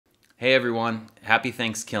Hey everyone, happy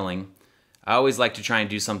ThanksKilling. I always like to try and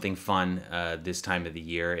do something fun this time of the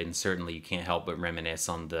year, and certainly you can't help but reminisce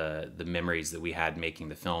on the memories that we had making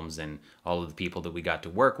the films and all of the people that we got to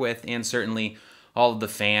work with, and certainly all of the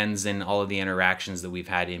fans and all of the interactions that we've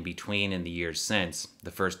had in between in the years since the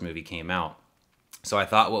first movie came out. So I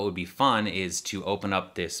thought what would be fun is to open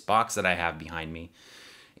up this box that I have behind me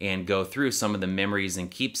and go through some of the memories and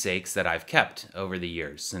keepsakes that I've kept over the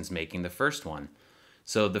years since making the first one.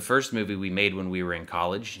 So the first movie we made when we were in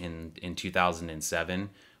college in 2007,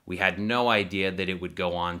 we had no idea that it would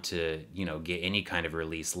go on to, get any kind of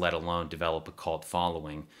release, let alone develop a cult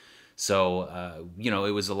following. So,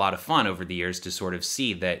 it was a lot of fun over the years to sort of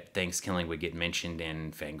see that ThanksKilling would get mentioned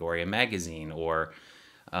in Fangoria magazine or,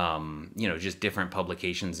 just different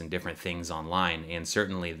publications and different things online. And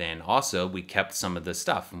certainly then also we kept some of the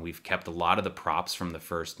stuff, and we've kept a lot of the props from the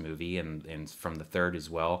first movie and from the third as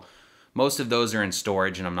well. Most of those are in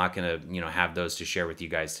storage, and I'm not going to, have those to share with you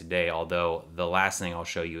guys today, although the last thing I'll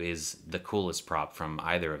show you is the coolest prop from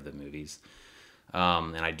either of the movies.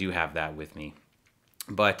 And I do have that with me.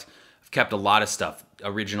 But I've kept a lot of stuff,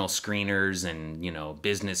 original screeners and,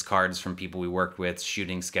 business cards from people we worked with,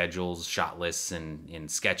 shooting schedules, shot lists,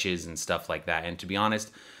 and sketches and stuff like that. And to be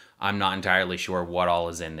honest, I'm not entirely sure what all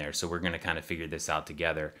is in there, so we're going to kind of figure this out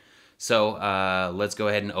together. So let's go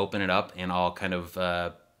ahead and open it up, and I'll kind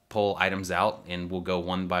of pull items out, and we'll go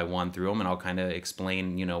one by one through them, and I'll kind of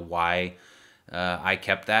explain, why I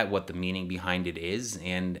kept that, what the meaning behind it is,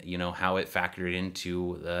 and, how it factored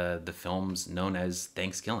into the films known as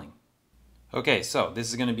ThanksKilling. Okay, so this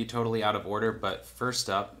is going to be totally out of order, but first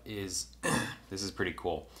up is, this is pretty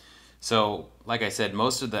cool. So, like I said,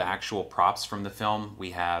 most of the actual props from the film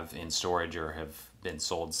we have in storage or have been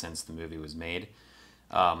sold since the movie was made.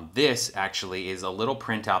 This actually is a little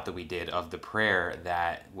printout that we did of the prayer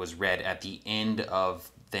that was read at the end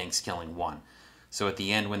of ThanksKilling 1. So at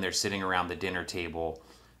the end, when they're sitting around the dinner table,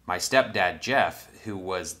 my stepdad, Jeff, who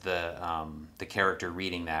was the character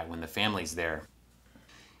reading that when the family's there,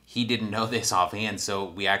 he didn't know this offhand, so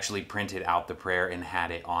we actually printed out the prayer and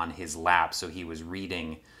had it on his lap, so he was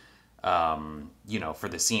reading for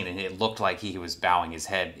the scene, and it looked like he was bowing his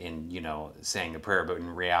head in, saying a prayer, but in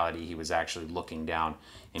reality he was actually looking down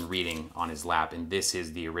and reading on his lap, and this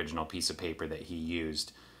is the original piece of paper that he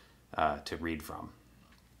used to read from.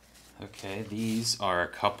 Okay, these are a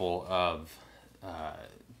couple of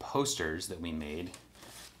posters that we made.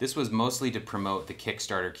 This was mostly to promote the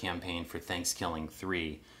Kickstarter campaign for ThanksKilling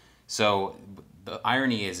 3. So the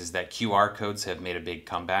irony is that QR codes have made a big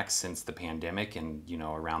comeback since the pandemic and,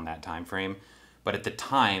 around that time frame. But at the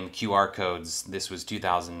time, QR codes, this was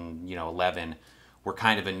 2011, were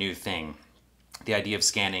kind of a new thing. The idea of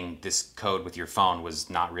scanning this code with your phone was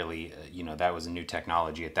not really, that was a new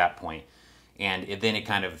technology at that point. And then it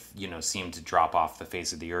kind of, seemed to drop off the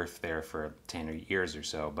face of the earth there for 10 years or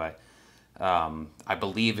so. But I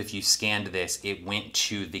believe if you scanned this, it went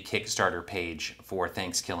to the Kickstarter page for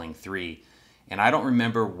ThanksKilling 3. And I don't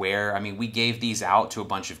remember where. We gave these out to a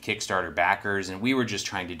bunch of Kickstarter backers, and we were just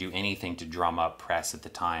trying to do anything to drum up press at the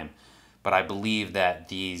time. But I believe that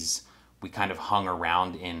these we kind of hung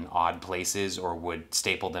around in odd places or would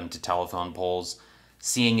staple them to telephone poles,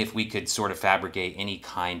 seeing if we could sort of fabricate any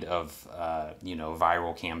kind of,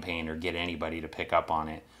 viral campaign or get anybody to pick up on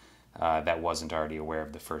it that wasn't already aware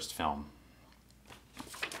of the first film.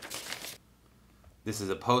 This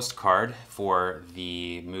is a postcard for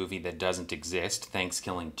the movie that doesn't exist,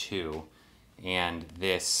 ThanksKilling 2. And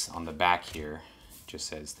this on the back here just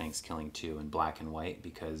says ThanksKilling 2 in black and white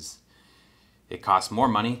because it costs more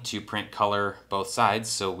money to print color both sides.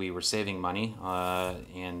 So we were saving money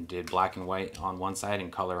and did black and white on one side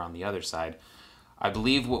and color on the other side. I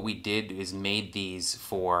believe what we did is made these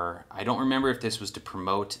for, I don't remember if this was to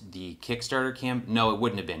promote the Kickstarter camp. No, it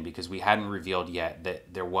wouldn't have been because we hadn't revealed yet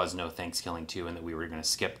that there was no ThanksKilling 2 and that we were going to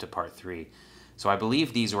skip to part 3. So I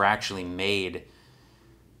believe these were actually made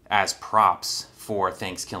as props for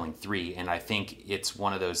ThanksKilling 3. And I think it's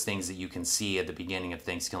one of those things that you can see at the beginning of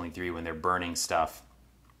ThanksKilling 3 when they're burning stuff.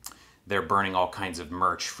 They're burning all kinds of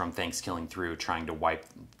merch from ThanksKilling 3, trying to wipe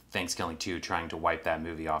ThanksKilling 2, trying to wipe that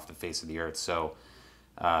movie off the face of the earth. So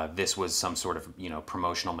this was some sort of,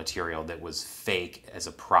 promotional material that was fake as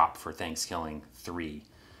a prop for ThanksKilling 3.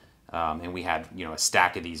 And we had, a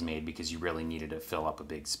stack of these made because you really needed to fill up a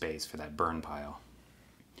big space for that burn pile.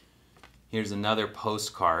 Here's another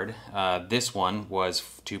postcard. This one was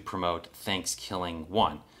to promote ThanksKilling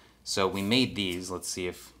 1. So we made these. Let's see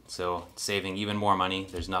if, so saving even more money.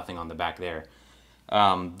 There's nothing on the back there.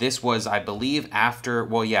 This was, I believe, after,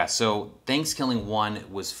 well, yeah, so ThanksKilling 1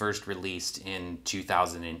 was first released in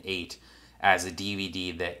 2008 as a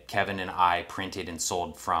DVD that Kevin and I printed and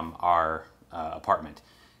sold from our apartment.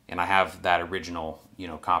 And I have that original,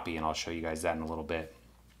 copy, and I'll show you guys that in a little bit.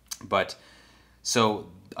 But so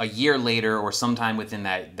a year later, or sometime within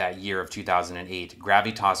that year of 2008,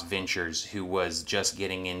 Gravitas Ventures, who was just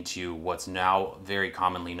getting into what's now very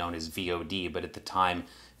commonly known as VOD, but at the time,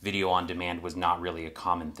 video on demand was not really a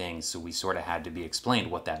common thing, so we sort of had to be explained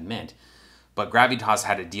what that meant. But Gravitas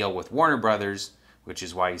had a deal with Warner Brothers, which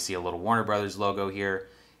is why you see a little Warner Brothers logo here.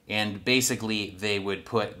 And basically, they would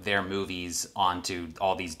put their movies onto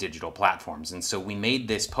all these digital platforms. And so we made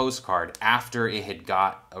this postcard after it had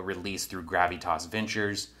got a release through Gravitas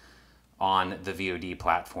Ventures on the VOD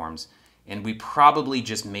platforms. And we probably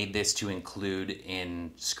just made this to include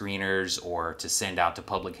in screeners or to send out to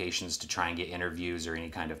publications to try and get interviews or any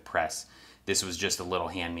kind of press. This was just a little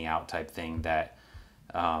hand-me-out type thing that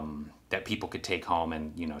that people could take home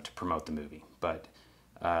and, to promote the movie. But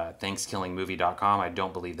ThanksKillingMovie.com, I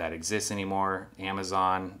don't believe that exists anymore.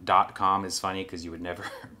 Amazon.com is funny because you would never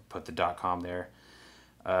put the .com there.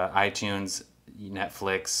 iTunes,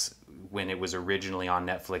 Netflix, when it was originally on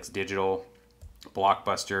Netflix Digital.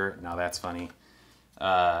 Blockbuster, now that's funny.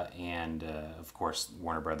 And of course,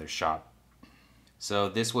 Warner Brothers Shop. So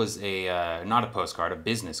this was not a postcard, a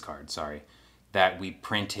business card, sorry, that we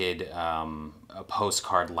printed a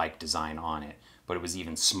postcard-like design on it, but it was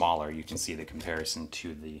even smaller. You can see the comparison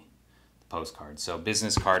to the postcard. So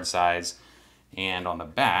business card size, and on the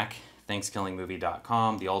back,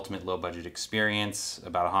 ThanksKillingMovie.com, the ultimate low-budget experience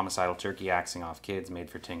about a homicidal turkey axing off kids, made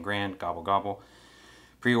for 10 grand, gobble gobble.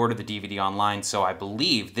 Pre-order the DVD online. So I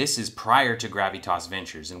believe this is prior to Gravitas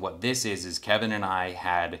Ventures, and what this is Kevin and I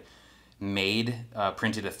had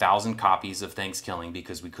printed 1,000 copies of ThanksKilling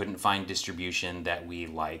because we couldn't find distribution that we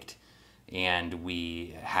liked, and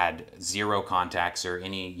we had zero contacts or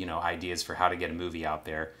any ideas for how to get a movie out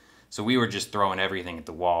there. So we were just throwing everything at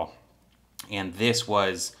the wall. And this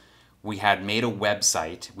was, we had made a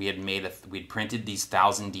website. We'd printed these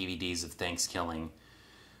 1,000 DVDs of ThanksKilling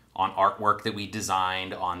on artwork that we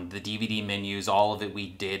designed, on the DVD menus, all of it we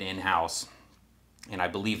did in-house. And I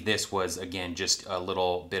believe this was, again, just a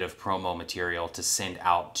little bit of promo material to send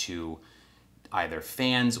out to either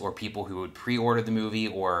fans or people who would pre-order the movie,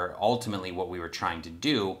 or ultimately what we were trying to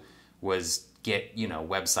do was get,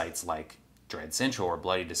 websites like Dread Central or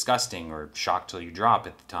Bloody Disgusting or Shock Till You Drop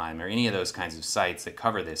at the time, or any of those kinds of sites that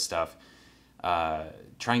cover this stuff,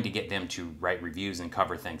 trying to get them to write reviews and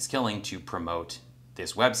cover ThanksKilling to promote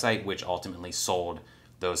this website, which ultimately sold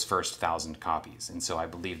those first 1,000 copies. And so I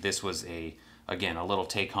believe this was again, a little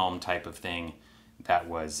take-home type of thing that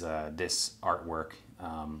was this artwork,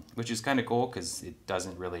 which is kind of cool because it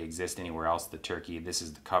doesn't really exist anywhere else. The turkey, this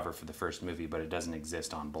is the cover for the first movie, but it doesn't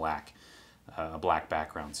exist on a black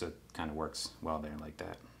background, so it kind of works well there like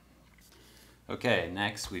that. Okay,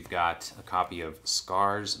 next we've got a copy of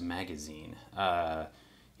Scars magazine.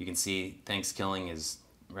 You can see ThanksKilling is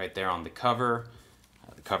right there on the cover.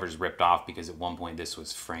 The cover's ripped off because at one point this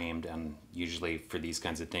was framed, and usually for these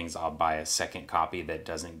kinds of things I'll buy a second copy that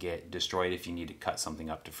doesn't get destroyed if you need to cut something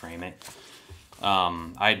up to frame it.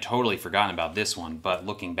 I had totally forgotten about this one, but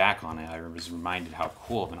looking back on it, I was reminded how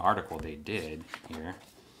cool of an article they did here.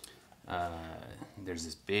 There's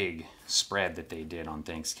this big spread that they did on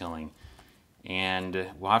ThanksKilling, and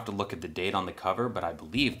we'll have to look at the date on the cover, but I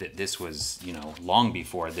believe that this was, long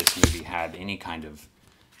before this movie had any kind of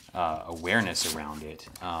awareness around it.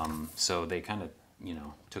 So they kind of,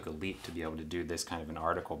 took a leap to be able to do this kind of an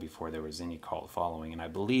article before there was any cult following. And I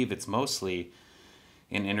believe it's mostly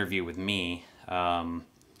an interview with me,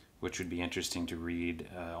 which would be interesting to read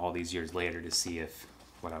all these years later to see if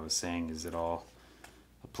what I was saying is at all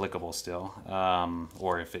applicable still,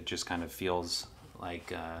 or if it just kind of feels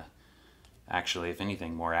like actually, if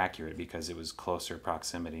anything, more accurate because it was closer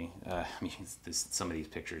proximity. Some of these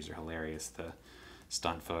pictures are hilarious. The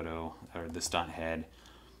stunt photo, or the stunt head.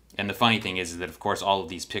 And the funny thing is that, of course, all of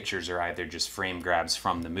these pictures are either just frame grabs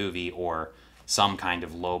from the movie or some kind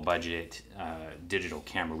of low-budget digital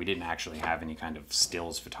camera. We didn't actually have any kind of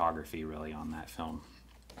stills photography, really, on that film.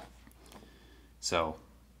 So,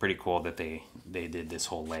 pretty cool that they did this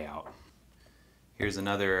whole layout. Here's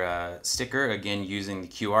another sticker, again, using the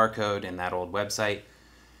QR code in that old website.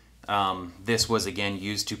 This was again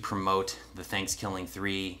used to promote the ThanksKilling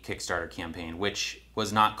 3 Kickstarter campaign, which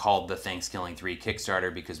was not called the ThanksKilling 3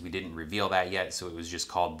 Kickstarter because we didn't reveal that yet, so it was just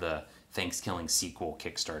called the ThanksKilling Sequel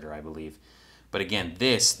Kickstarter, I believe. But again,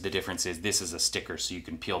 the difference is this is a sticker, so you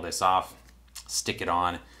can peel this off, stick it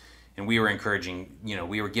on, and we were encouraging,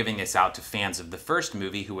 we were giving this out to fans of the first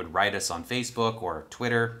movie who would write us on Facebook or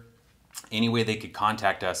Twitter, any way they could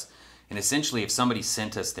contact us And essentially, if somebody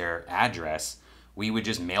sent us their address, we would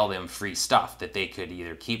just mail them free stuff that they could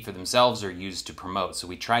either keep for themselves or use to promote. So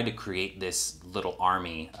we tried to create this little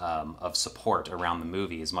army of support around the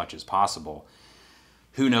movie as much as possible.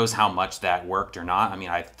 Who knows how much that worked or not? I mean,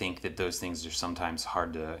 I think that those things are sometimes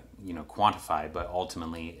hard to, quantify, but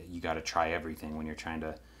ultimately you got to try everything when you're trying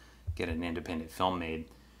to get an independent film made.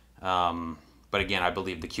 But again, I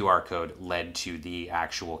believe the QR code led to the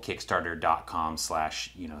actual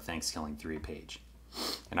Kickstarter.com/ThanksKilling3 page.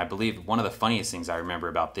 And I believe one of the funniest things I remember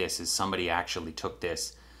about this is somebody actually took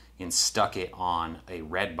this and stuck it on a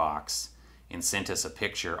Redbox and sent us a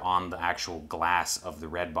picture on the actual glass of the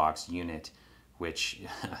Redbox unit, which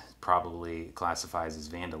probably classifies as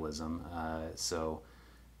vandalism.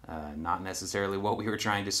 Not necessarily what we were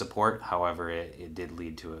trying to support. However, it did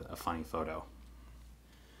lead to a funny photo.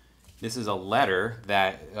 This is a letter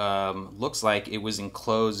that looks like it was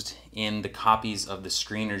enclosed in the copies of the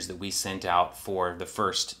screeners that we sent out for the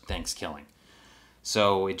first ThanksKilling.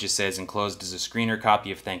 So it just says, enclosed is a screener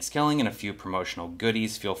copy of ThanksKilling and a few promotional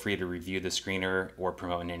goodies. Feel free to review the screener or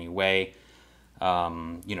promote in any way.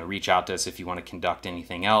 Reach out to us if you want to conduct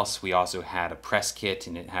anything else. We also had a press kit,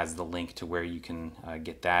 and it has the link to where you can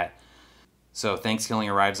get that. So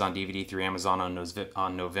ThanksKilling arrives on DVD through Amazon on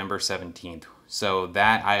November 17th. So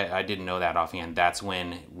that, I didn't know that offhand. That's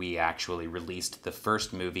when we actually released the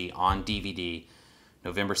first movie on DVD,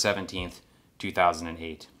 November 17th,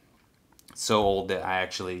 2008. So old that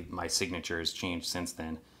my signature has changed since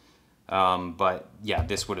then. But yeah,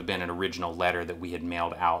 this would have been an original letter that we had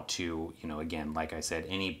mailed out to, again, like I said,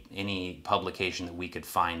 any publication that we could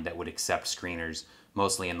find that would accept screeners,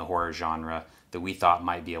 mostly in the horror genre, that we thought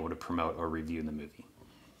might be able to promote or review the movie.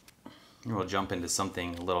 We'll jump into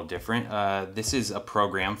something a little different. This is a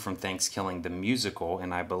program from ThanksKilling the musical,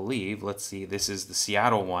 and I believe, this is the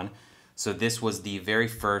Seattle one. So this was the very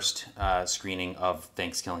first screening of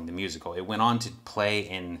ThanksKilling the musical. It went on to play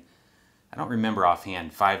in, I don't remember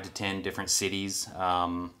offhand, 5 to 10 different cities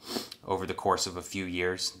over the course of a few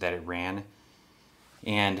years that it ran.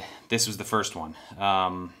 And this was the first one.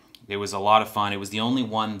 It was a lot of fun. It was the only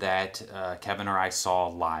one that Kevin or I saw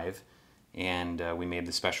live. And we made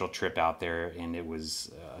the special trip out there, and it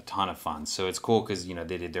was a ton of fun. So it's cool because,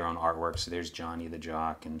 they did their own artwork. So there's Johnny the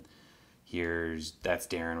Jock, and that's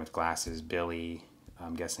Darren with glasses, Billy,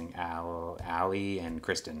 I'm guessing Allie, and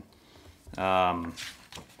Kristen. And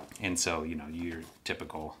so, your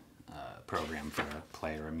typical program for a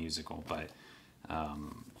play or a musical. But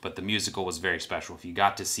the musical was very special. If you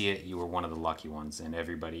got to see it, you were one of the lucky ones. And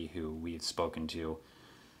everybody who we've spoken to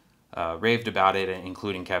raved about it,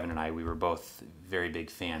 including Kevin and I. We were both very big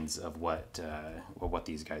fans of what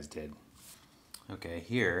these guys did. Okay,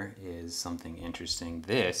 here is something interesting.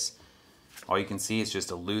 This, all you can see is just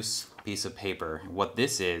a loose piece of paper. What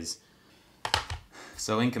this is,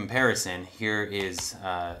 so in comparison, here is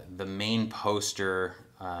the main poster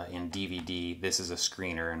in DVD. This is a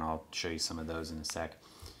screener, and I'll show you some of those in a sec.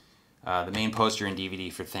 The main poster in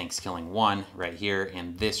DVD for ThanksKilling 1 right here,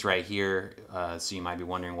 and this right here, so you might be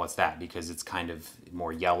wondering what's that, because it's kind of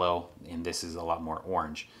more yellow and this is a lot more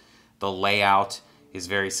orange. The layout is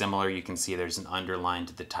very similar. You can see there's an underline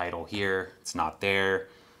to the title here. It's not there.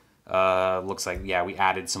 Looks like, yeah, we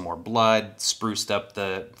added some more blood, spruced up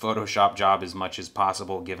the Photoshop job as much as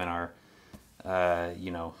possible given our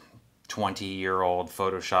 20-year-old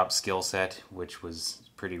Photoshop skill set, which was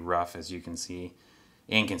pretty rough, as you can see.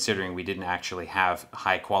 And considering we didn't actually have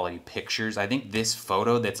high quality pictures. I think this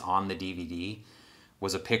photo that's on the DVD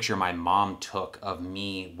was a picture my mom took of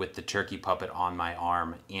me with the turkey puppet on my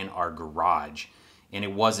arm in our garage. And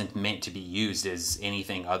it wasn't meant to be used as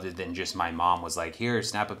anything other than just my mom was like, here,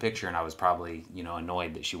 snap a picture. And I was probably,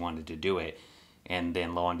 annoyed that she wanted to do it. And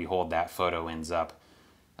then lo and behold, that photo ends up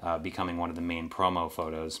becoming one of the main promo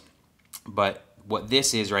photos. But what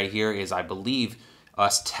this is right here is, I believe,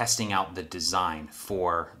 us testing out the design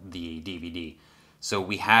for the DVD. So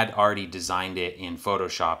we had already designed it in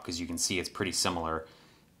Photoshop, because you can see it's pretty similar,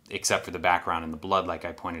 except for the background and the blood, like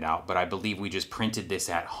I pointed out. But I believe we just printed this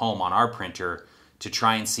at home on our printer to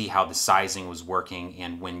try and see how the sizing was working,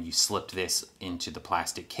 and when you slipped this into the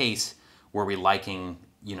plastic case, were we liking,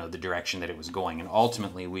 the direction that it was going. And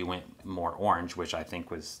ultimately we went more orange, which I think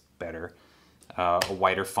was better. A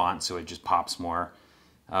whiter font, so it just pops more.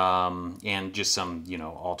 And just some,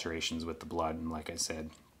 alterations with the blood, and like I said.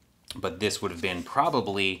 But this would have been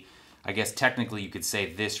probably, I guess technically you could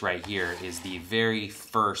say this right here is the very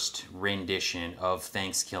first rendition of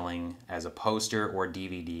ThanksKilling as a poster or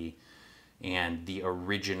DVD, and the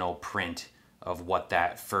original print of what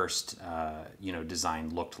that first,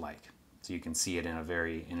 design looked like. So you can see it in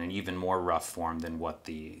an even more rough form than what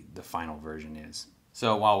the final version is.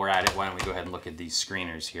 So while we're at it, why don't we go ahead and look at these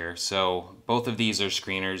screeners here. So both of these are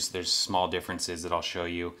screeners. There's small differences that I'll show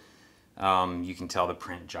you. You can tell the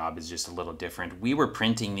print job is just a little different. We were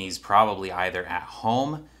printing these probably either at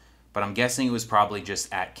home, but I'm guessing it was probably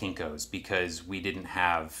just at Kinko's because we didn't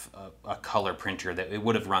have a color printer that it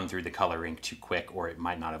would have run through the color ink too quick, or it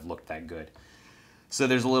might not have looked that good. So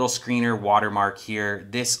there's a little screener watermark here.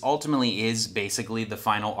 This ultimately is basically the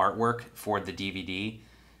final artwork for the DVD,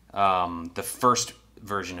 the first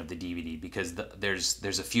version of the DVD, because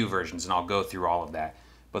there's a few versions, and I'll go through all of that.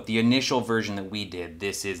 But the initial version that we did,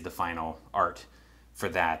 this is the final art for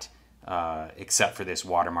that, except for this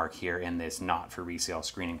watermark here and this not for resale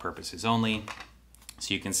screening purposes only.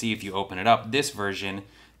 So you can see if you open it up, this version,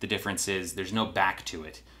 the difference is there's no back to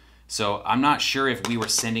it. So I'm not sure if we were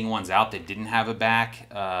sending ones out that didn't have a back,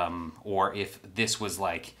 or if this was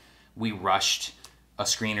like we rushed a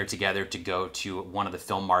screener together to go to one of the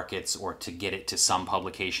film markets or to get it to some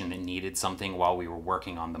publication that needed something while we were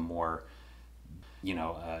working on the more,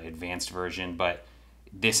 advanced version. But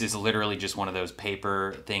this is literally just one of those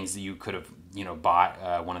paper things that you could have,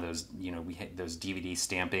 bought, one of those, we had those DVD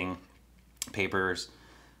stamping papers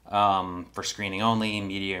for screening only,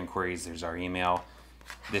 media inquiries. There's our email.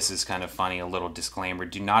 This is kind of funny, a little disclaimer.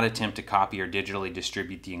 Do not attempt to copy or digitally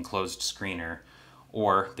distribute the enclosed screener,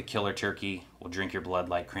 or the killer turkey will drink your blood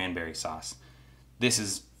like cranberry sauce. This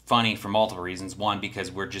is funny for multiple reasons. One,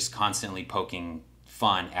 because we're just constantly poking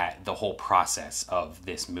fun at the whole process of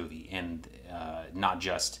this movie, and not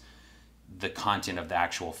just the content of the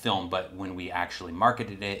actual film, but when we actually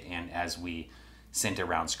marketed it and as we sent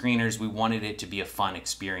around screeners, we wanted it to be a fun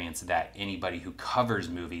experience that anybody who covers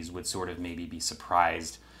movies would sort of maybe be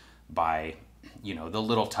surprised by, the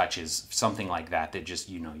little touches, something like that just,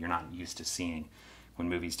 you're not used to seeing when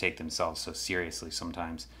movies take themselves so seriously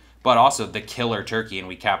sometimes. But also the killer turkey, and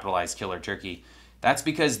we capitalized killer turkey. That's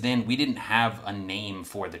because then we didn't have a name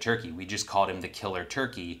for the turkey. We just called him the killer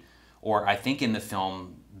turkey, or I think in the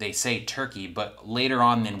film they say turkey, but later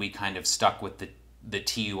on then we kind of stuck with the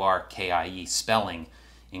Turkie spelling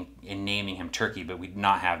in naming him Turkey, but we did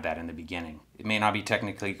not have that in the beginning. It may not be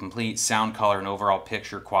technically complete. Sound, color, and overall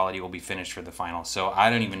picture quality will be finished for the final. So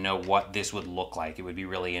I don't even know what this would look like. It would be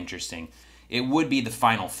really interesting. It would be the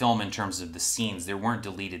final film in terms of the scenes. There weren't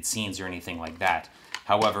deleted scenes or anything like that.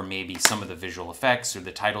 However, maybe some of the visual effects or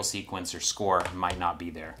the title sequence or score might not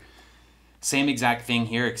be there. Same exact thing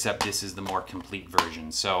here, except this is the more complete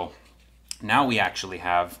version. So now we actually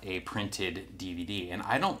have a printed DVD, and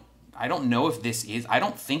I don't know if this is, I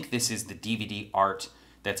don't think this is the DVD art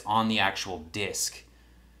that's on the actual disc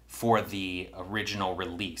for the original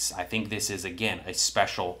release. I think this is, again, a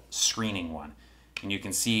special screening one. And you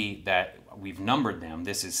can see that we've numbered them.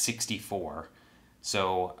 This is 64.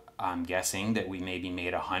 So I'm guessing that we maybe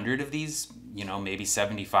made 100 of these, maybe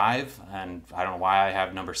 75. And I don't know why I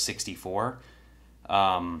have number 64.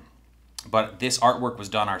 But this artwork was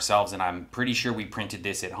done ourselves, and I'm pretty sure we printed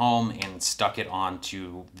this at home and stuck it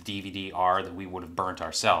onto the DVD-R that we would have burnt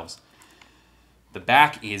ourselves. The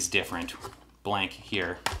back is different, blank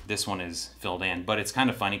here. This one is filled in, but it's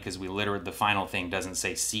kind of funny because the final thing doesn't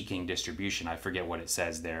say seeking distribution. I forget what it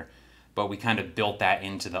says there, but we kind of built that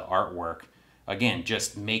into the artwork. Again,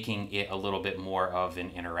 just making it a little bit more of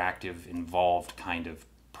an interactive, involved kind of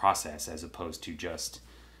process as opposed to just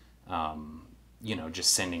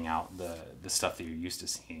just sending out the stuff that you're used to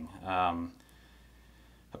seeing.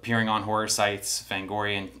 Appearing on horror sites,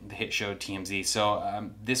 Fangoria, the hit show TMZ. So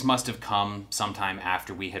this must have come sometime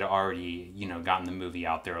after we had already, gotten the movie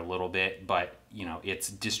out there a little bit, but, its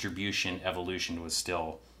distribution evolution was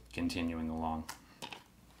still continuing along.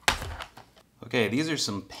 Okay, these are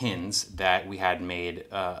some pins that we had made.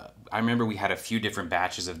 I remember we had a few different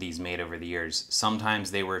batches of these made over the years. Sometimes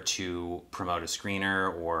they were to promote a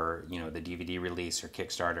screener or, the DVD release or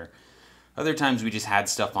Kickstarter. Other times we just had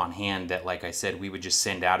stuff on hand that, like I said, we would just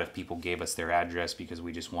send out if people gave us their address because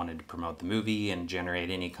we just wanted to promote the movie and generate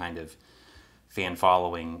any kind of fan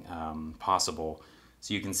following possible.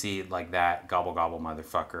 So you can see like that, gobble gobble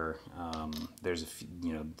motherfucker. There's a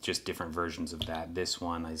few, just different versions of that. This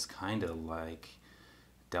one is kind of like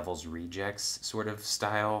Devil's Rejects sort of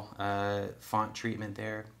style font treatment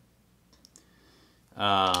there.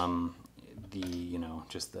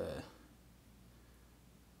 Just the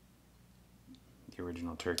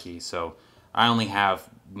original turkey. So I only have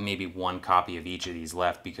maybe one copy of each of these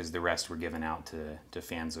left because the rest were given out to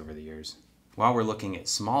fans over the years. While we're looking at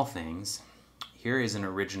small things, here is an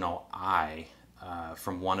original eye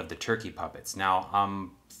from one of the turkey puppets. Now,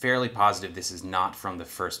 I'm fairly positive this is not from the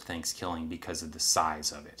first ThanksKilling because of the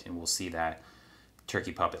size of it, and we'll see that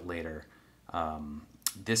turkey puppet later.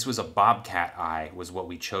 This was a bobcat eye, was what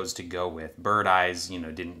we chose to go with. Bird eyes, you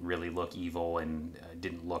know, didn't really look evil and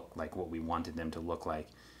didn't look like what we wanted them to look like.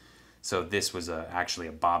 So this was actually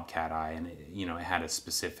a bobcat eye, and it had a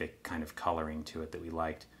specific kind of coloring to it that we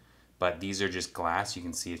liked. But these are just glass. You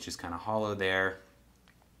can see it's just kind of hollow there.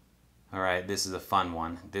 All right, this is a fun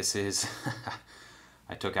one. This is,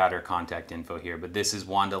 I took out her contact info here, but this is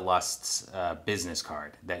Wanda Lust's business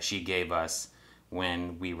card that she gave us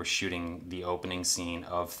when we were shooting the opening scene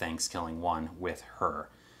of ThanksKilling 1 with her.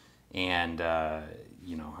 And,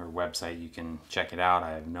 her website, you can check it out.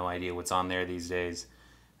 I have no idea what's on there these days.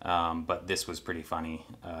 But this was pretty funny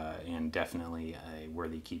and definitely a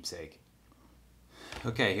worthy keepsake.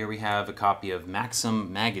 Okay, here we have a copy of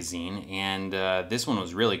Maxim magazine, and this one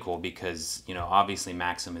was really cool because, obviously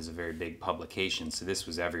Maxim is a very big publication, so this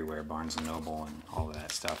was everywhere, Barnes & Noble and all of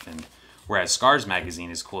that stuff. And whereas Scars magazine,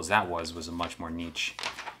 as cool as that was a much more niche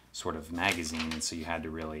sort of magazine, and so you had to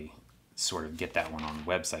really sort of get that one on the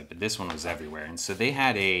website. But this one was everywhere, and so they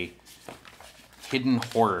had a Hidden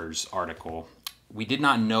Horrors article. We did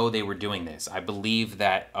not know they were doing this. I believe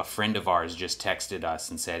that a friend of ours just texted us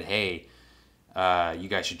and said, hey, you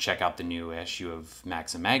guys should check out the new issue of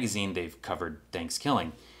Maxim magazine. They've covered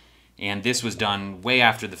ThanksKilling. And this was done way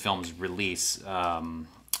after the film's release,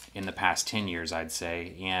 in the past 10 years, I'd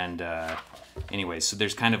say. And anyway, so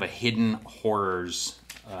there's kind of a Hidden Horrors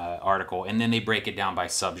article, and then they break it down by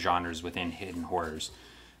subgenres within Hidden Horrors.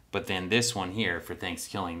 But then this one here for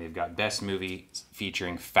ThanksKilling, they've got Best Movie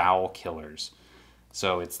featuring Foul Killers.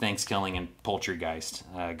 So it's ThanksKilling and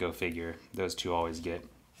Poultrygeist. Go figure. Those two always get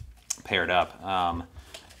paired up.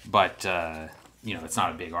 But it's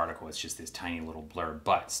not a big article. It's just this tiny little blurb.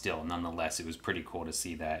 But still, nonetheless, it was pretty cool to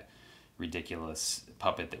see that ridiculous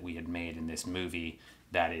puppet that we had made in this movie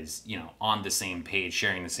that is, on the same page,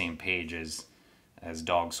 sharing the same page as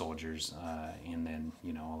Dog Soldiers, and then,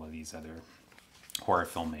 all of these other horror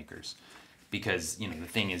filmmakers. Because, the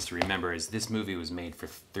thing is to remember is this movie was made for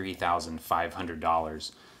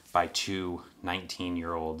 $3,500 by two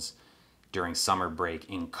 19-year-olds during summer break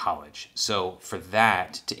in college. So for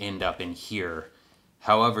that to end up in here,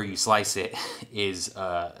 however you slice it,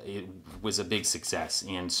 it was a big success,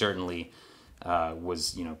 and certainly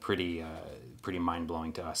was pretty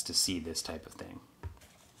mind-blowing to us to see this type of thing.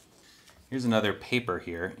 Here's another paper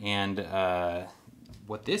here, and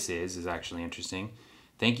what this is actually interesting.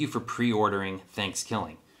 Thank you for pre-ordering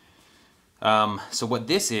ThanksKilling. So what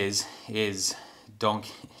this is don't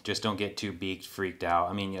get too freaked out.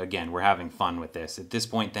 I mean, again, we're having fun with this. At this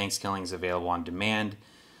point, ThanksKilling is available on demand.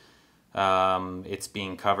 It's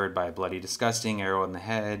being covered by Bloody Disgusting, Arrow in the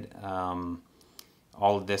Head.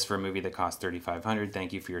 All of this for a movie that cost $3,500.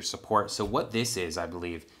 Thank you for your support. So what this is, I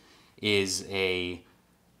believe, is a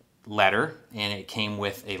letter, and it came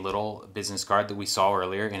with a little business card that we saw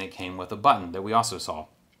earlier, and it came with a button that we also saw.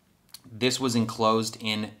 This was enclosed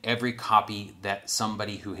in every copy that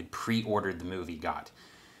somebody who had pre-ordered the movie got.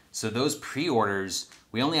 So those pre-orders,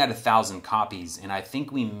 we only had 1,000 copies, and I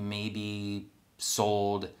think we maybe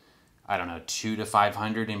sold, I don't know, 200 to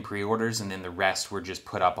 500 in pre-orders, and then the rest were just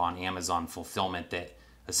put up on Amazon fulfillment that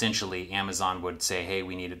essentially Amazon would say, hey,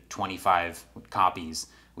 we need 25 copies.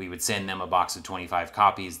 We would send them a box of 25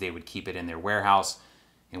 copies. They would keep it in their warehouse.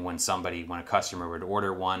 And when a customer would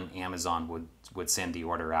order one, Amazon would send the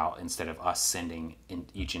order out instead of us sending in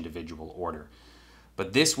each individual order.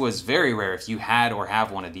 But this was very rare if you had or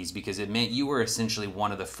have one of these, because it meant you were essentially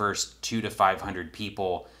one of the first 200 to 500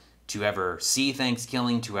 people to ever see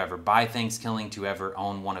ThanksKilling, to ever buy ThanksKilling, to ever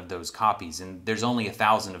own one of those copies. And there's only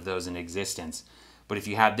 1,000 of those in existence. But if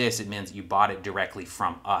you had this, it means you bought it directly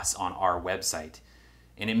from us on our website.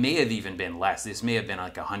 And it may have even been less. This may have been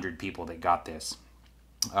like 100 people that got this.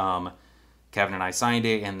 Kevin and I signed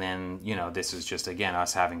it, and then, this is just, again,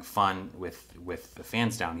 us having fun with the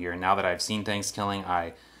fans down here. And now that I've seen ThanksKilling,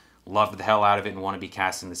 I loved the hell out of it and want to be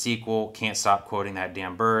cast in the sequel. Can't stop quoting that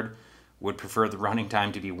damn bird. Would prefer the running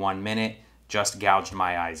time to be 1 minute. Just gouged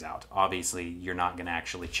my eyes out. Obviously, you're not going to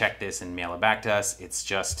actually check this and mail it back to us. It's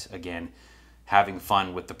just, again, having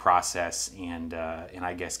fun with the process and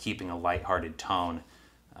I guess keeping a lighthearted tone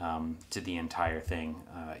to the entire thing,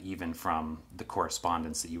 even from the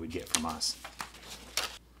correspondence that you would get from us.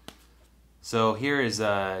 So here is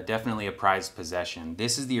definitely a prized possession.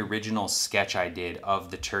 This is the original sketch I did of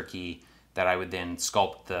the turkey that I would then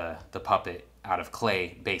sculpt the puppet out of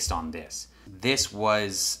clay based on this. This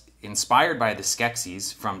was inspired by the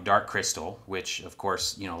Skeksis from Dark Crystal, which of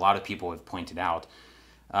course, a lot of people have pointed out.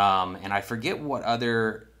 And I forget what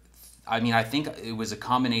other, I mean, I think it was a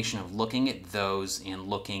combination of looking at those and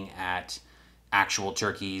looking at actual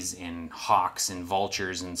turkeys and hawks and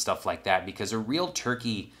vultures and stuff like that, because a real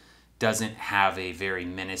turkey doesn't have a very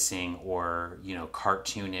menacing or, you know,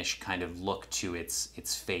 cartoonish kind of look to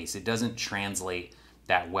its face. It doesn't translate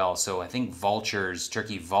that well. So I think vultures,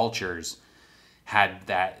 turkey vultures, had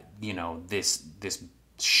that, you know, this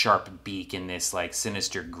sharp beak and this like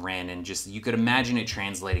sinister grin, and just you could imagine it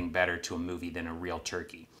translating better to a movie than a real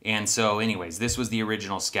turkey. And so anyways, this was the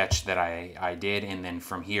original sketch that I did, and then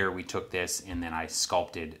from here we took this and then I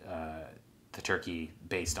sculpted the turkey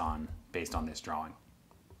based on this drawing.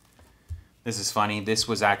 This is funny. This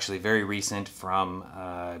was actually very recent, from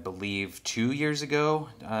I believe 2 years ago,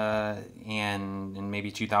 and in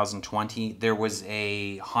maybe 2020. There was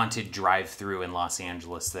a haunted drive-through in Los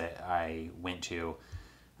Angeles that I went to.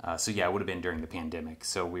 So yeah, it would have been during the pandemic.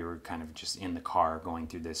 So we were kind of just in the car going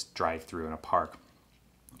through this drive-through in a park,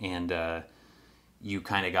 and you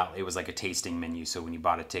kind of got, it was like a tasting menu. So when you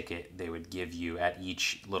bought a ticket, they would give you at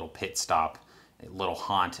each little pit stop, a little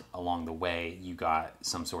haunt along the way, you got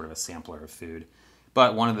some sort of a sampler of food.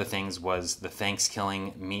 But one of the things was the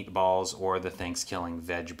ThanksKilling meatballs or the ThanksKilling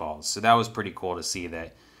veg balls. So that was pretty cool to see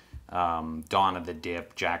that Dawn of the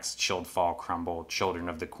Dip, Jack's Chilled Fall Crumble, Children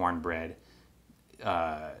of the Cornbread,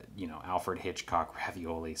 you know, Alfred Hitchcock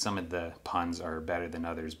ravioli. Some of the puns are better than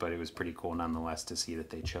others, but it was pretty cool nonetheless to see that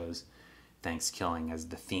they chose ThanksKilling as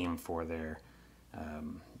the theme for their,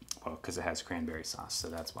 well, because it has cranberry sauce, so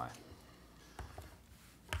that's why.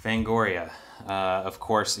 Fangoria. Of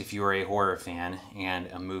course, if you are a horror fan and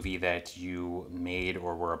a movie that you made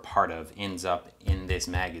or were a part of ends up in this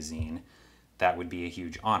magazine, that would be a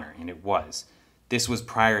huge honor, and it was. This was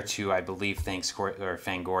prior to, I believe,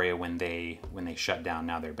 Fangoria when they shut down.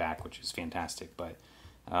 Now they're back, which is fantastic. But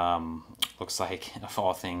looks like, of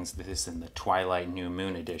all things, this is in the Twilight New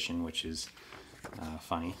Moon edition, which is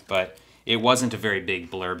funny. But it wasn't a very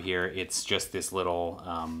big blurb here. It's just this little,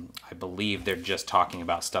 I believe they're just talking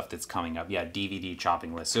about stuff that's coming up. Yeah, DVD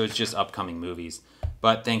chopping list. So it's just upcoming movies.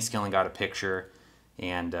 But ThanksKilling got a picture,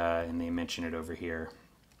 and they mention it over here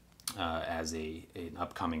as an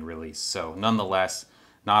upcoming release. So nonetheless,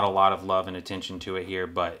 not a lot of love and attention to it here,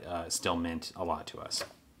 but still meant a lot to us.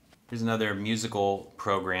 Here's another musical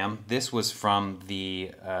program. This was from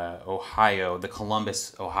the the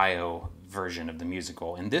Columbus, Ohio version of the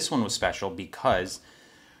musical. And this one was special because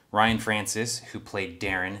Ryan Francis, who played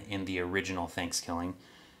Darren in the original ThanksKilling,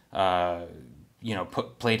 you know,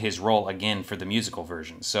 played his role again for the musical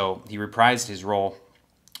version. So he reprised his role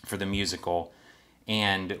for the musical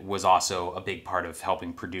and was also a big part of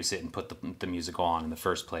helping produce it and put the musical on in the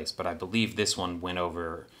first place. But I believe this one went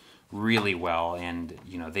over really well, and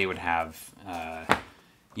you know, they would have,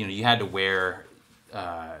 you know, you had to wear,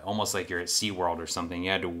 almost like you're at SeaWorld or something,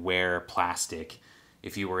 you had to wear plastic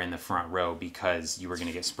if you were in the front row because you were going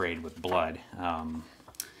to get sprayed with blood.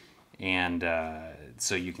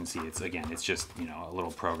 So you can see it's just, you know, a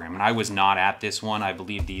little program. And I was not at this one. I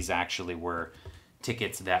believe these actually were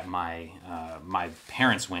tickets that my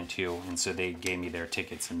parents went to, and so they gave me their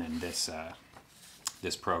tickets and then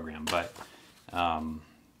this program. But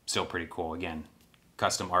still pretty cool. Again,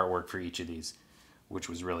 custom artwork for each of these, which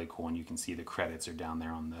was really cool, and you can see the credits are down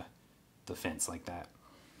there on the fence like that.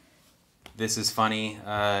 This is funny.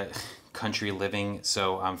 Country living.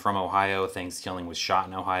 So I'm from Ohio. ThanksKilling was shot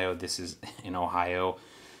in Ohio. This is an Ohio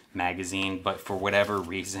magazine, but for whatever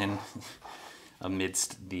reason,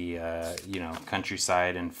 amidst the you know,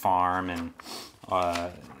 countryside and farm and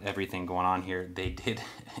everything going on here, they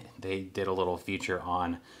did a little feature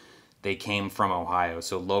on They Came From Ohio,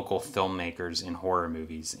 so local filmmakers in horror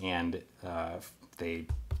movies, and they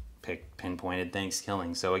pinpointed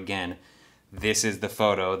ThanksKilling. So again, this is the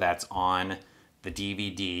photo that's on the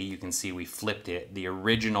DVD. You can see we flipped it. The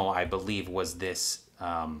original, I believe, was this,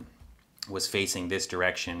 was facing this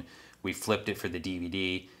direction. We flipped it for the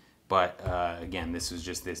DVD, but again, this was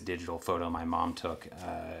just this digital photo my mom took,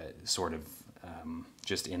 sort of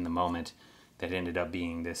just in the moment, that ended up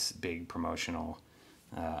being this big promotional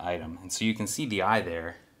item. And so you can see the eye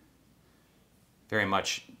there, very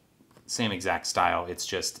much same exact style. It's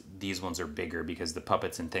just these ones are bigger because the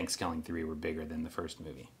puppets in ThanksKilling 3 were bigger than the first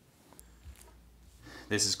movie.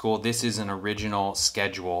 This is cool. This is an original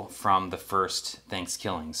schedule from the first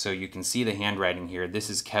ThanksKilling. So you can see the handwriting here. This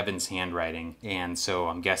is Kevin's handwriting, and so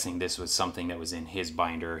I'm guessing this was something that was in his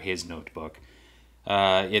binder, his notebook.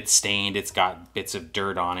 It's stained. It's got bits of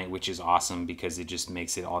dirt on it, which is awesome because it just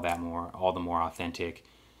makes it all the more authentic.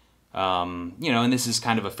 You know, and this is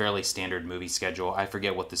kind of a fairly standard movie schedule. I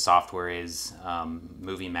forget what the software is,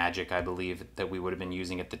 Movie Magic, I believe, that we would have been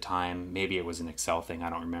using at the time. Maybe it was an Excel thing, I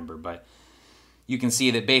don't remember. But you can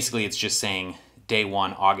see that basically it's just saying day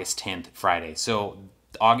 1, August 10th, Friday. So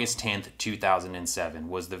August 10th, 2007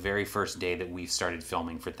 was the very first day that we started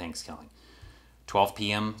filming for ThanksKilling. 12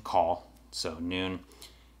 p.m. call, so noon.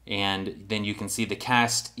 And then you can see the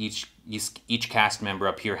cast, each cast member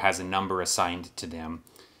up here has a number assigned to them.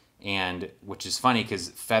 And which is funny because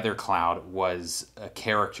Feather Cloud was a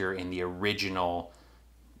character in the original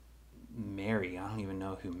Mary. I don't even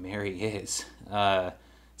know who Mary is.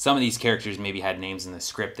 Some of these characters maybe had names in the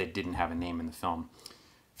script that didn't have a name in the film.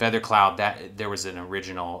 Feather Cloud, there was an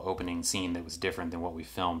original opening scene that was different than what we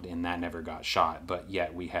filmed, and that never got shot, but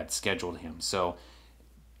yet we had scheduled him. So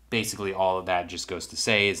basically all of that just goes to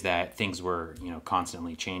say is that things were, you know,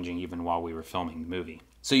 constantly changing even while we were filming the movie.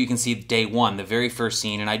 So you can see day 1, the very first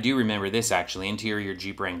scene, and I do remember this actually, interior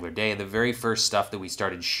Jeep Wrangler day. The very first stuff that we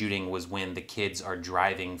started shooting was when the kids are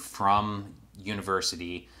driving from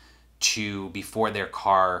university to before their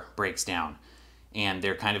car breaks down. And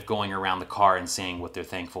they're kind of going around the car and saying what they're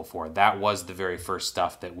thankful for. That was the very first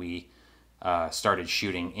stuff that we started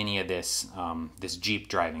shooting, any of this this Jeep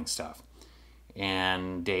driving stuff.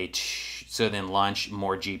 And so then lunch,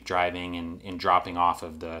 more Jeep driving and dropping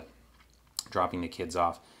the kids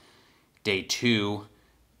off. Day 2,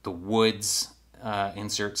 the woods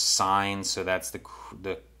insert signs, so that's the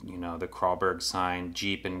Kralberg sign,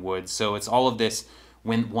 Jeep and woods. So it's all of this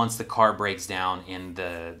once the car breaks down and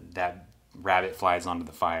that rabbit flies onto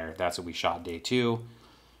the fire. That's what we shot day 2.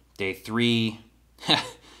 Day 3,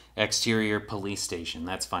 exterior police station.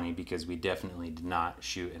 That's funny because we definitely did not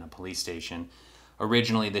shoot in a police station.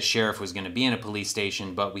 Originally, the sheriff was going to be in a police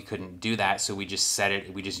station, but we couldn't do that, so we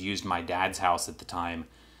just used my dad's house at the time,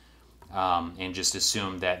 and just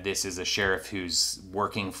assumed that this is a sheriff who's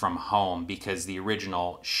working from home, because the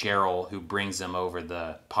original Cheryl, who brings him over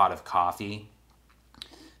the pot of coffee,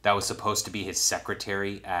 that was supposed to be his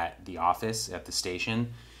secretary at the office at the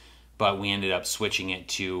station, but we ended up switching it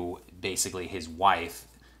to basically his wife,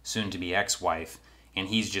 soon to be ex-wife, and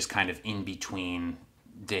he's just kind of in between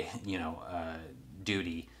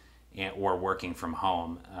duty or working from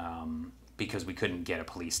home, because we couldn't get a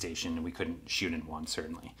police station and we couldn't shoot in one,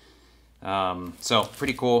 certainly. So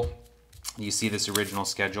pretty cool. You see this original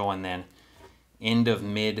schedule, and then end of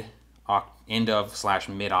mid-October.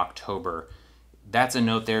 That's a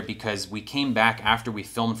note there because we came back after we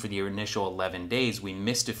filmed for the initial 11 days. We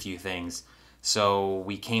missed a few things. So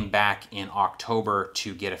we came back in October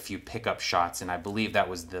to get a few pickup shots. And I believe that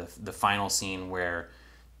was the final scene where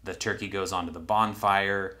the turkey goes onto the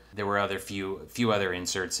bonfire. There were few other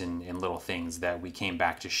inserts and little things that we came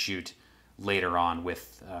back to shoot later on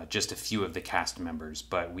with just a few of the cast members.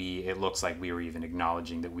 But it looks like we were even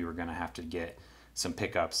acknowledging that we were going to have to get some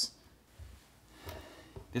pickups.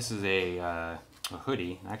 This is a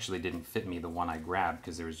hoodie. It actually didn't fit me, the one I grabbed,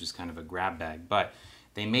 because there was just kind of a grab bag. But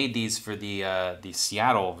they made these for the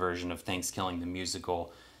Seattle version of ThanksKilling the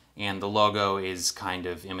musical, and the logo is kind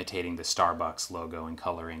of imitating the Starbucks logo in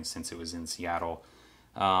coloring since it was in Seattle.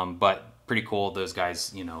 But pretty cool. Those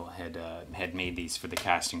guys, had made these for the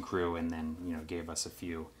cast and crew, and then gave us a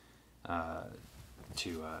few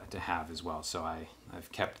to have as well. So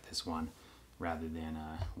I've kept this one rather than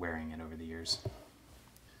wearing it over the years.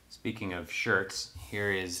 Speaking of shirts,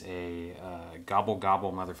 here is a Gobble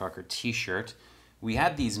Gobble Motherfucker t-shirt. We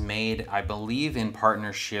had these made, I believe, in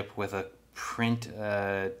partnership with a print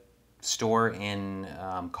store in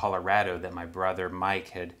Colorado that my brother Mike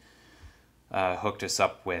had hooked us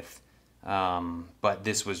up with. But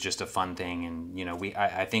this was just a fun thing, and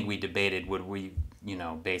I think we debated, would we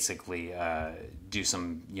basically do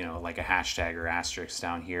some like a hashtag or asterisk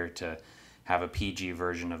down here to have a PG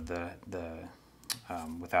version of the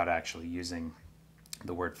without actually using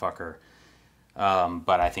the word fucker.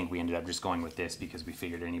 But I think we ended up just going with this because we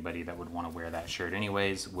figured anybody that would want to wear that shirt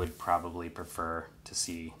anyways would probably prefer to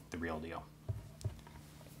see the real deal.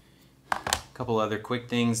 A couple other quick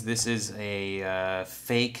things. This is a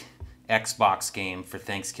fake Xbox game for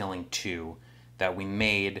ThanksKilling 2 that we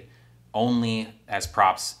made only as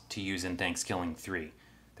props to use in ThanksKilling 3.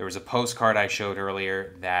 There was a postcard I showed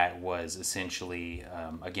earlier that was essentially,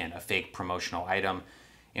 again, a fake promotional item.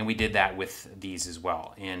 And we did that with these as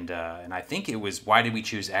well. And I think it was, why did we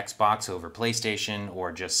choose Xbox over PlayStation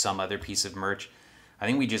or just some other piece of merch? I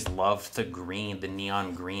think we just loved the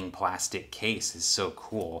neon green plastic case is so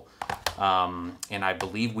cool. And I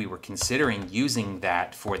believe we were considering using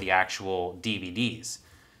that for the actual DVDs.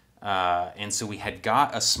 And so we had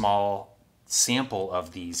got a small sample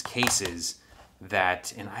of these cases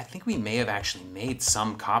that, and I think we may have actually made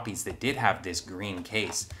some copies that did have this green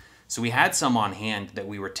case. So we had some on hand that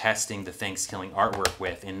we were testing the ThanksKilling artwork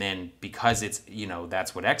with, and then because it's, you know,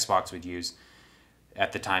 that's what Xbox would use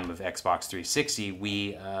at the time of Xbox 360,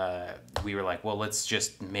 we were like, well, let's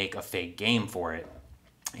just make a fake game for it.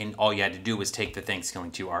 And all you had to do was take the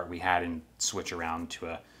ThanksKilling 2 art we had and switch around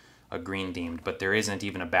to a green themed, but there isn't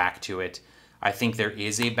even a back to it. I think there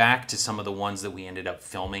is a back to some of the ones that we ended up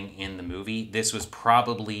filming in the movie. This was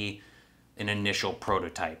probably an initial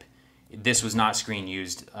prototype. This was not screen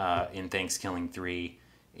used in ThanksKilling 3,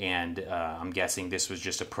 and I'm guessing this was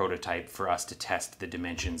just a prototype for us to test the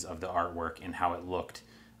dimensions of the artwork and how it looked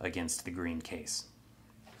against the green case.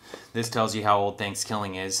 This tells you how old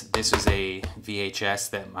ThanksKilling is. This was a VHS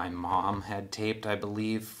that my mom had taped, I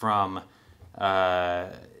believe, from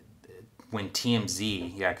when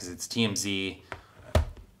TMZ, yeah, because it's TMZ,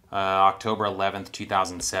 October 11th,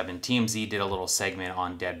 2007, TMZ did a little segment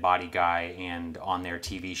on Dead Body Guy, and on their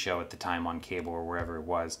TV show at the time on cable or wherever it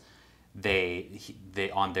was, they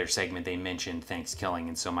on their segment they mentioned ThanksKilling,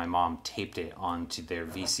 and so my mom taped it onto their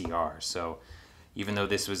VCR. So even though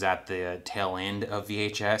this was at the tail end of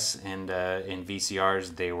VHS and in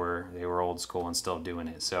VCRs, they were old school and still doing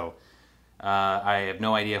it. So I have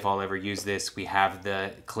no idea if I'll ever use this. We have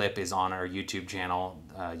the clip is on our YouTube channel,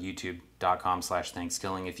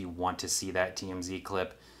 youtube.com/ThanksKilling, if you want to see that TMZ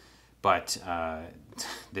clip. But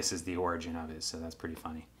this is the origin of it, so that's pretty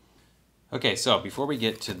funny. Okay, so before we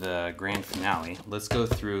get to the grand finale, let's go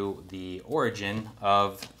through the origin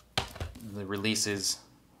of the releases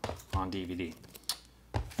on DVD.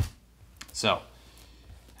 So,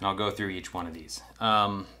 and I'll go through each one of these.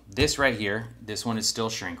 This right here, this one is still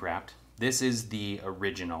shrink wrapped. This is the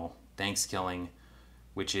original ThanksKilling,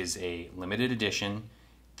 which is a limited edition.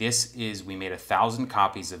 This is, we made 1,000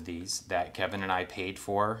 copies of these that Kevin and I paid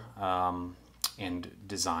for and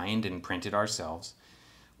designed and printed ourselves.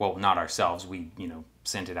 Well, not ourselves, we, you know,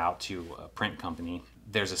 sent it out to a print company.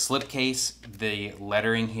 There's a slipcase. The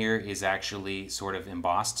lettering here is actually sort of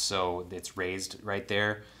embossed, so it's raised right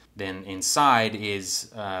there. Then inside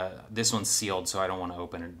is, this one's sealed, so I don't want to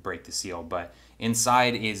open and break the seal, but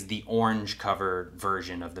inside is the orange cover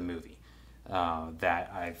version of the movie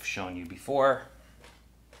that I've shown you before.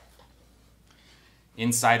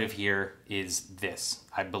 Inside of here is this,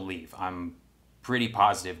 I believe. I'm pretty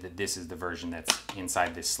positive that this is the version that's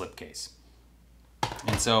inside this slipcase.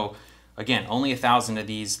 And so, again, only 1,000 of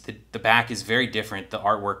these. The back is very different. The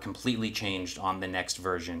artwork completely changed on the next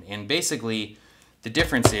version. And basically, the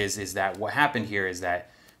difference is that what happened here is that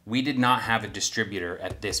we did not have a distributor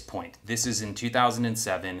at this point. This is in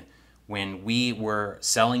 2007 when we were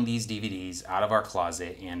selling these DVDs out of our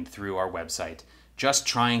closet and through our website, just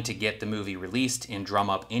trying to get the movie released and drum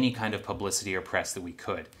up any kind of publicity or press that we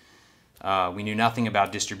could. We knew nothing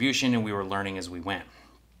about distribution, and we were learning as we went.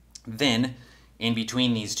 Then, in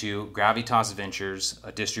between these two, Gravitas Ventures,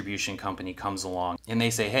 a distribution company, comes along, and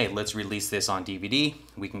they say, hey, let's release this on DVD.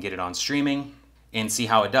 We can get it on streaming and see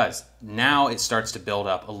how it does. Now it starts to build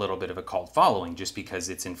up a little bit of a cult following just because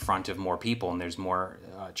it's in front of more people and there's more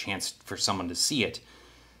chance for someone to see it.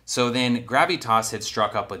 So then Gravitas had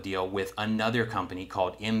struck up a deal with another company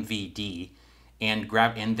called MVD, and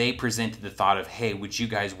they presented the thought of, hey, would you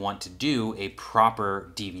guys want to do a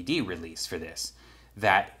proper DVD release for this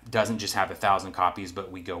that doesn't just have 1,000 copies,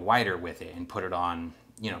 but we go wider with it and put it on,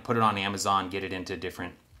 you know, put it on Amazon, get it into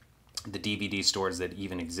the DVD stores that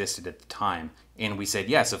even existed at the time. And we said,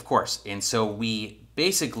 yes, of course. And so we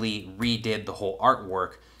basically redid the whole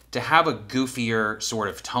artwork to have a goofier sort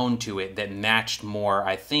of tone to it that matched more,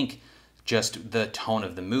 I think, just the tone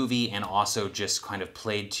of the movie, and also just kind of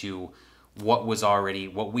played to what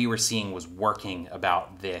we were seeing was working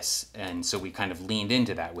about this. And so we kind of leaned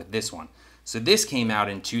into that with this one. So this came out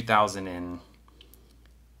in 2011.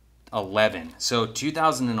 So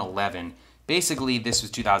 2011, basically this was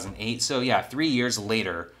 2008. So yeah, 3 years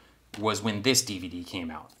later was when this DVD came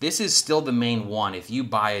out. This is still the main one. If you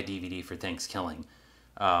buy a DVD for ThanksKilling,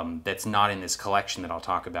 that's not in this collection that I'll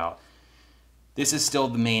talk about, this is still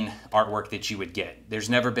the main artwork that you would get. There's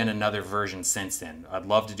never been another version since then. I'd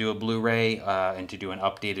love to do a Blu-ray and to do an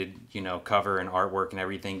updated, you know, cover and artwork and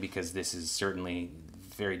everything, because this is certainly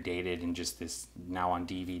very dated, and just this now on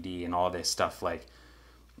DVD and all this stuff, like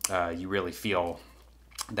you really feel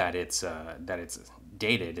that it's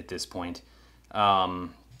dated at this point.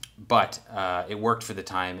 But it worked for the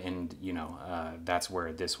time, and you know, that's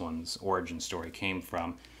where this one's origin story came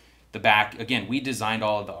from. The back, again, we designed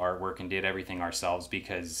all of the artwork and did everything ourselves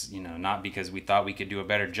because, you know, not because we thought we could do a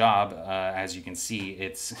better job. As you can see,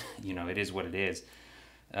 it's, you know, it is what it is.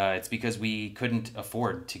 It's because we couldn't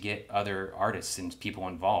afford to get other artists and people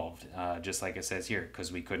involved, just like it says here,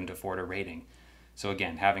 because we couldn't afford a rating. So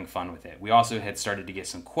again, having fun with it. We also had started to get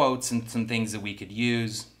some quotes and some things that we could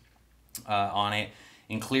use on it.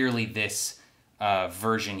 And clearly this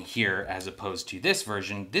version here, as opposed to this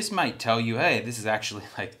version, this might tell you, hey, this is actually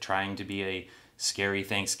like trying to be a scary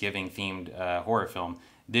Thanksgiving themed horror film.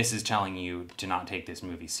 This is telling you to not take this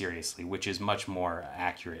movie seriously, which is much more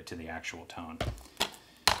accurate to the actual tone.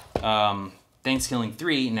 ThanksKilling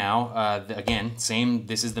 3 now, again, same,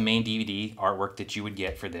 this is the main DVD artwork that you would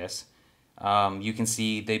get for this. You can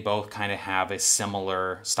see they both kind of have a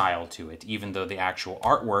similar style to it, even though the actual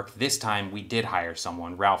artwork, this time we did hire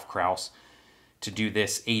someone, Ralph Krauss, to do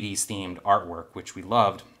this 80s themed artwork, which we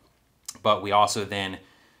loved. But we also then,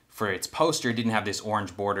 for its poster, didn't have this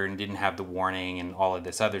orange border and didn't have the warning and all of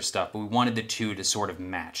this other stuff, but we wanted the two to sort of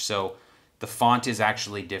match. So the font is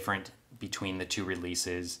actually different between the two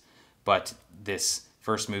releases, but this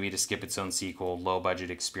first movie to skip its own sequel, low budget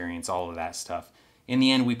experience, all of that stuff. In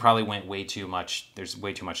the end, we probably went way too much, there's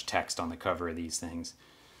way too much text on the cover of these things.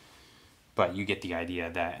 But you get the idea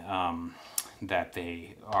that that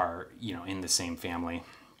they are, you know, in the same family.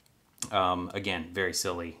 Again, very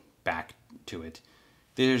silly, back to it.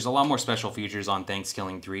 There's a lot more special features on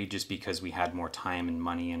ThanksKilling 3 just because we had more time and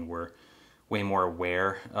money and were way more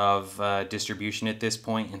aware of distribution at this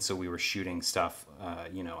point, and so we were shooting stuff,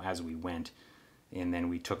 you know, as we went, and then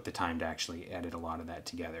we took the time to actually edit a lot of that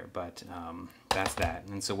together. But that's that.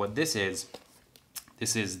 And so what this is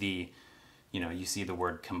the, you know, you see the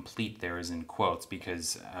word complete there is in quotes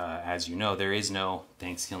because, as you know, there is no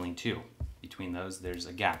ThanksKilling 2. Between those, there's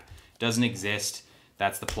a gap. Doesn't exist.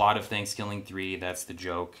 That's the plot of ThanksKilling 3. That's the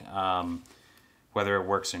joke, whether it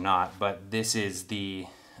works or not. But this is the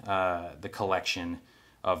collection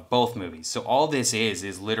of both movies. So all this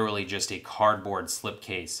is literally just a cardboard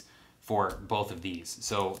slipcase for both of these.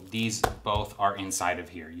 So these both are inside of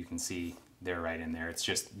here. You can see they're right in there. It's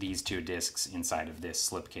just these two discs inside of this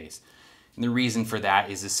slipcase. And the reason for that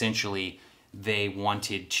is essentially they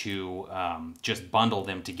wanted to just bundle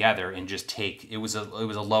them together and just take, it was a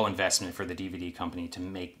low investment for the DVD company to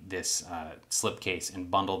make this slipcase and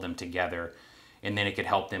bundle them together, and then it could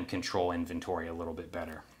help them control inventory a little bit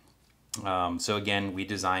better. So again, we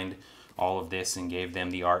designed all of this and gave them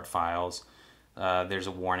the art files. There's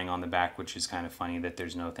a warning on the back, which is kind of funny that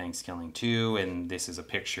there's no ThanksKilling 2, and this is a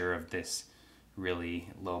picture of this really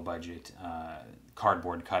low budget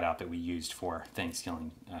cardboard cutout that we used for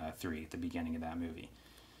ThanksKilling 3 at the beginning of that movie.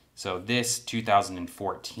 So this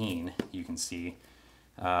 2014, you can see,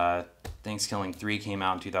 ThanksKilling 3 came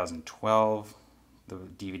out in 2012, the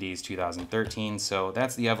DVD is 2013, so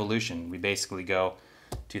that's the evolution. We basically go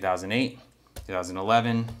 2008,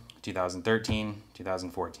 2011, 2013,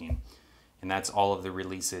 2014. And that's all of the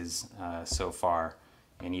releases so far.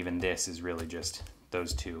 And even this is really just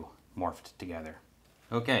those two morphed together.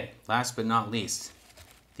 Okay, last but not least,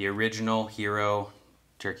 the original hero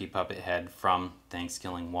turkey puppet head from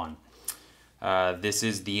ThanksKilling 1. This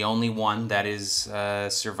is the only one that is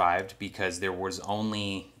survived because there was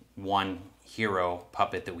only one hero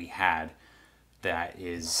puppet that we had.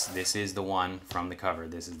 This is the one from the cover.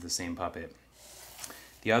 This is the same puppet.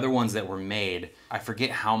 The other ones that were made, I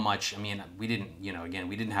forget how much, I mean, we didn't, you know, again,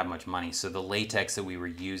 we didn't have much money, so the latex that we were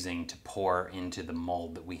using to pour into the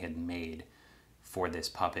mold that we had made for this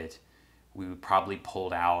puppet, we probably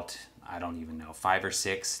pulled out, I don't even know, 5 or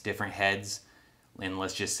 6 different heads, and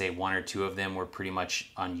let's just say 1 or 2 of them were pretty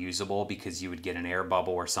much unusable because you would get an air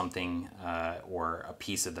bubble or something, or a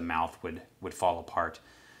piece of the mouth would fall apart.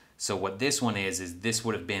 So what this one is this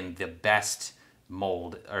would have been the best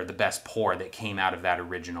mold, or the best pour that came out of that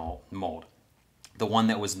original mold. The one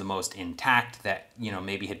that was the most intact, that, you know,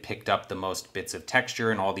 maybe had picked up the most bits of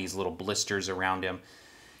texture and all these little blisters around him.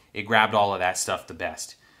 It grabbed all of that stuff the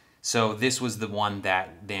best. So this was the one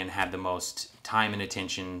that then had the most time and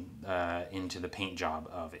attention into the paint job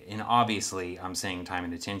of it. And obviously, I'm saying time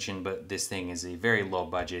and attention, but this thing is a very low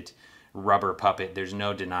budget rubber puppet. There's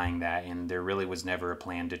no denying that, and there really was never a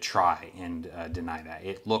plan to try and deny that.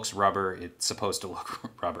 It looks rubber. It's supposed to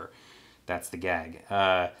look rubber. That's the gag.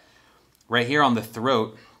 Right here on the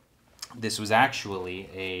throat, this was actually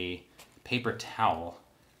a paper towel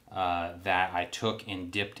that I took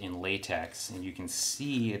and dipped in latex, and you can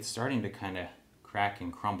see it's starting to kind of crack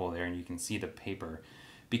and crumble there, and you can see the paper.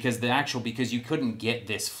 Because you couldn't get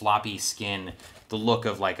this floppy skin, the look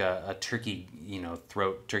of like a turkey, you know,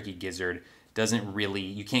 throat turkey gizzard, doesn't really,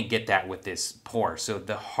 you can't get that with this pour. So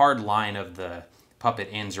the hard line of the puppet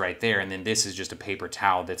ends right there, and then this is just a paper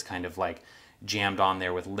towel that's kind of like jammed on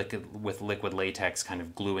there with liquid latex kind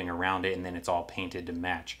of gluing around it, and then it's all painted to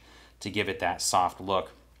match to give it that soft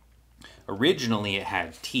look. Originally it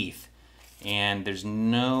had teeth, and there's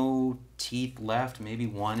no teeth left. Maybe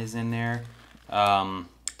one is in there.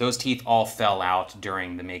 Those teeth all fell out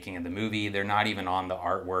during the making of the movie. They're not even on the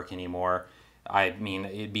artwork anymore. I mean,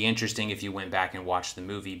 it'd be interesting if you went back and watched the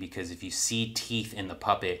movie, because if you see teeth in the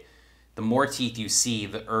puppet, the more teeth you see,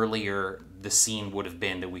 the earlier the scene would have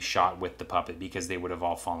been that we shot with the puppet, because they would have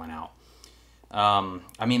all fallen out.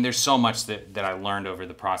 I mean, there's so much that I learned over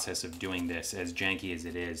the process of doing this, as janky as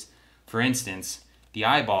it is. For instance, the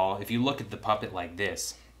eyeball, if you look at the puppet like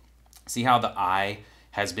this, see how the eye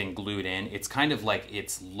has been glued in? It's kind of like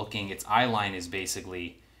its eye line is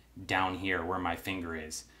basically down here where my finger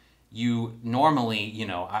is. You normally, you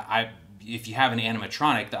know, if you have an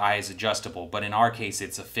animatronic, the eye is adjustable, but in our case,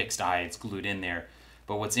 it's a fixed eye, it's glued in there.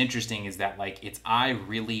 But what's interesting is that like its eye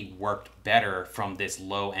really worked better from this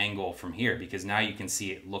low angle from here, because now you can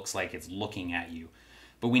see it looks like it's looking at you.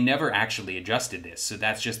 But we never actually adjusted this, so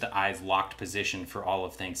that's just the eye's locked position for all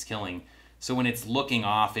of ThanksKilling. So when it's looking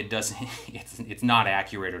off, it doesn't, it's not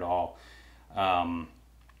accurate at all.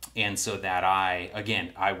 And so that eye,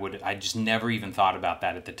 again, I just never even thought about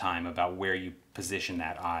that at the time, about where you position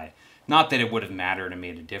that eye. Not that it would have mattered and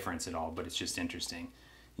made a difference at all, but it's just interesting.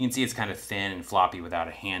 You can see it's kind of thin and floppy without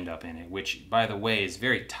a hand up in it, which, by the way, is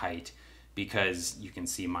very tight, because you can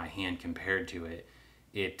see my hand compared to it.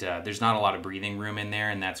 There's not a lot of breathing room in there,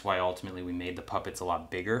 and that's why ultimately we made the puppets a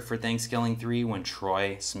lot bigger for ThanksKilling 3 when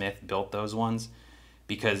Troy Smith built those ones,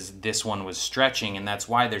 because this one was stretching, and that's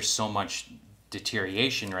why there's so much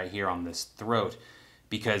deterioration right here on this throat,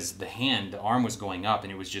 because the arm was going up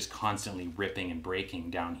and it was just constantly ripping and breaking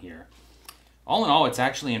down here. All in all, it's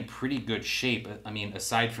actually in pretty good shape. I mean,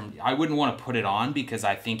 aside from, I wouldn't want to put it on because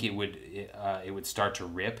I think it would start to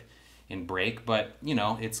rip and break, but you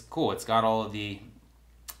know, it's cool. It's got all of a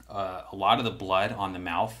lot of the blood on the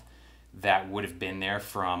mouth that would have been there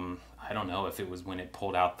from, I don't know if it was when it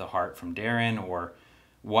pulled out the heart from Darren or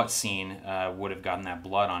what scene would have gotten that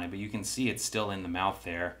blood on it, but you can see it's still in the mouth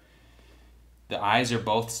there. The eyes are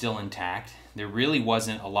both still intact. There really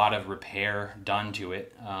wasn't a lot of repair done to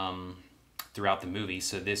it throughout the movie,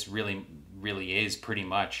 so this really is pretty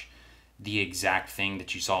much the exact thing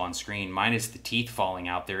that you saw on screen, minus the teeth falling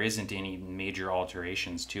out. There isn't any major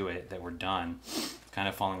alterations to it that were done. Kind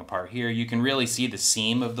of falling apart here. You can really see the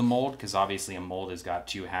seam of the mold, because obviously a mold has got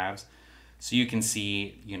two halves. So you can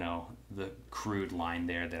see, you know, the crude line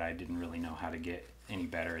there that I didn't really know how to get any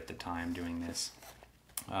better at the time doing this.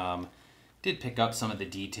 Did pick up some of the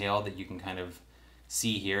detail that you can kind of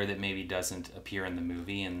see here that maybe doesn't appear in the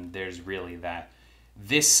movie, and there's really that.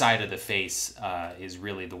 This side of the face is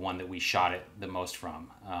really the one that we shot it the most from,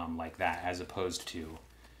 like that, as opposed to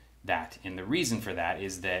that. And the reason for that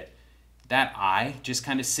is that eye just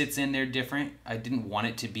kind of sits in there different. I didn't want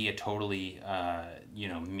it to be a totally, you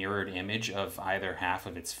know, mirrored image of either half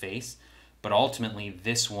of its face, but ultimately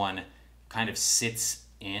this one kind of sits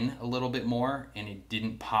in a little bit more, and it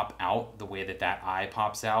didn't pop out the way that eye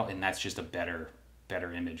pops out, and that's just a better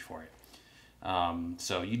image for it.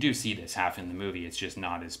 So you do see this half in the movie, it's just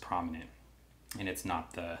not as prominent, and it's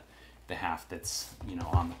not the half that's, you know,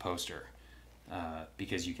 on the poster,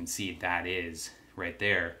 because you can see that is right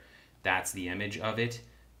there. That's the image of it,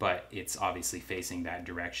 but it's obviously facing that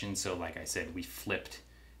direction. So like I said, we flipped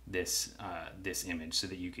this image so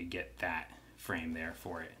that you could get that frame there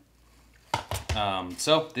for it.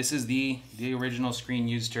 So this is the original screen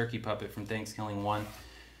used turkey puppet from ThanksKilling 1.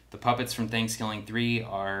 The puppets from ThanksKilling 3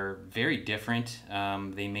 are very different.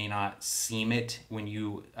 They may not seem it when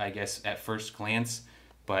you, I guess, at first glance,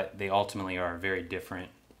 but they ultimately are very different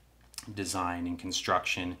design and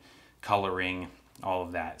construction, coloring, all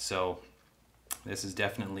of that. So this is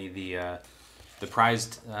definitely the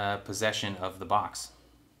prized possession of the box.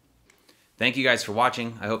 Thank you guys for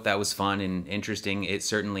watching. I hope that was fun and interesting. It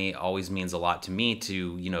certainly always means a lot to me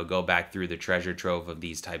to, you know, go back through the treasure trove of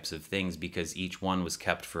these types of things, because each one was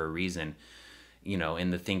kept for a reason. You know,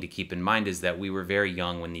 and the thing to keep in mind is that we were very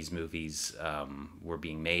young when these movies were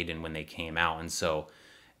being made and when they came out. And so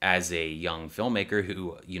as a young filmmaker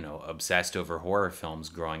who, you know, obsessed over horror films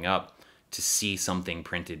growing up, to see something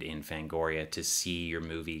printed in Fangoria, to see your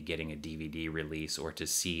movie getting a DVD release, or to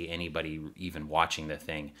see anybody even watching the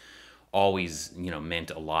thing, always, you know,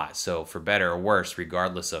 meant a lot. So for better or worse,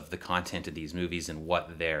 regardless of the content of these movies and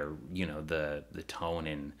what their, you know, the tone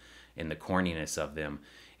and the corniness of them,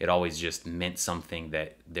 it always just meant something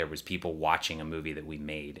that there was people watching a movie that we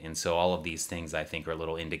made. And so all of these things, I think, are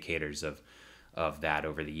little indicators of of that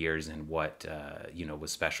over the years and what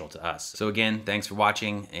was special to us. So again, thanks for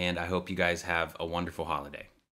watching, and I hope you guys have a wonderful holiday.